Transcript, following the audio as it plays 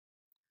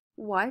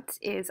What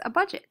is a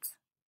budget?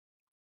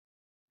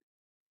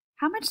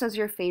 How much does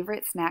your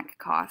favorite snack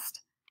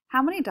cost?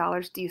 How many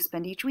dollars do you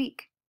spend each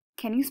week?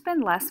 Can you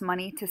spend less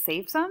money to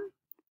save some?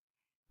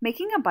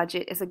 Making a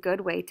budget is a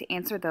good way to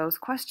answer those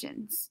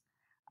questions.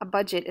 A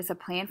budget is a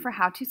plan for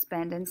how to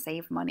spend and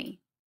save money.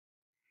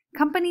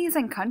 Companies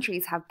and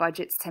countries have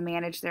budgets to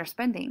manage their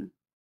spending.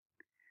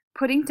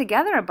 Putting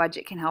together a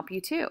budget can help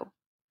you too.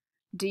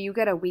 Do you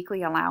get a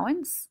weekly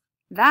allowance?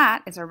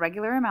 That is a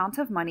regular amount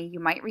of money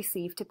you might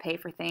receive to pay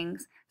for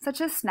things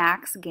such as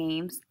snacks,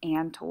 games,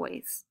 and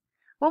toys.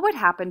 What would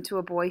happen to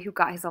a boy who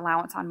got his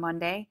allowance on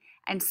Monday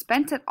and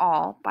spent it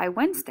all by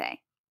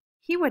Wednesday?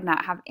 He would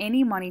not have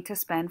any money to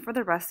spend for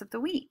the rest of the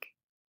week.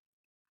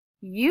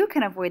 You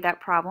can avoid that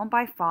problem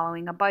by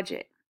following a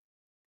budget.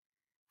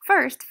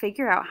 First,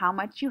 figure out how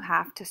much you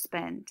have to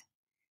spend.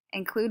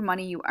 Include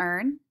money you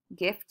earn,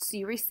 gifts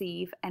you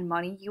receive, and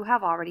money you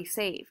have already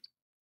saved.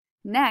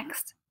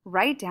 Next,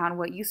 write down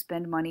what you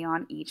spend money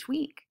on each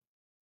week.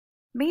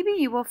 Maybe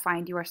you will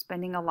find you are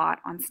spending a lot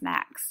on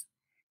snacks.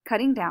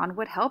 Cutting down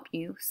would help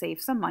you save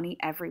some money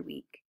every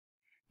week.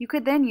 You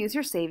could then use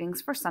your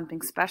savings for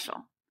something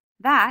special.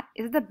 That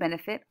is the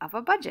benefit of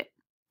a budget.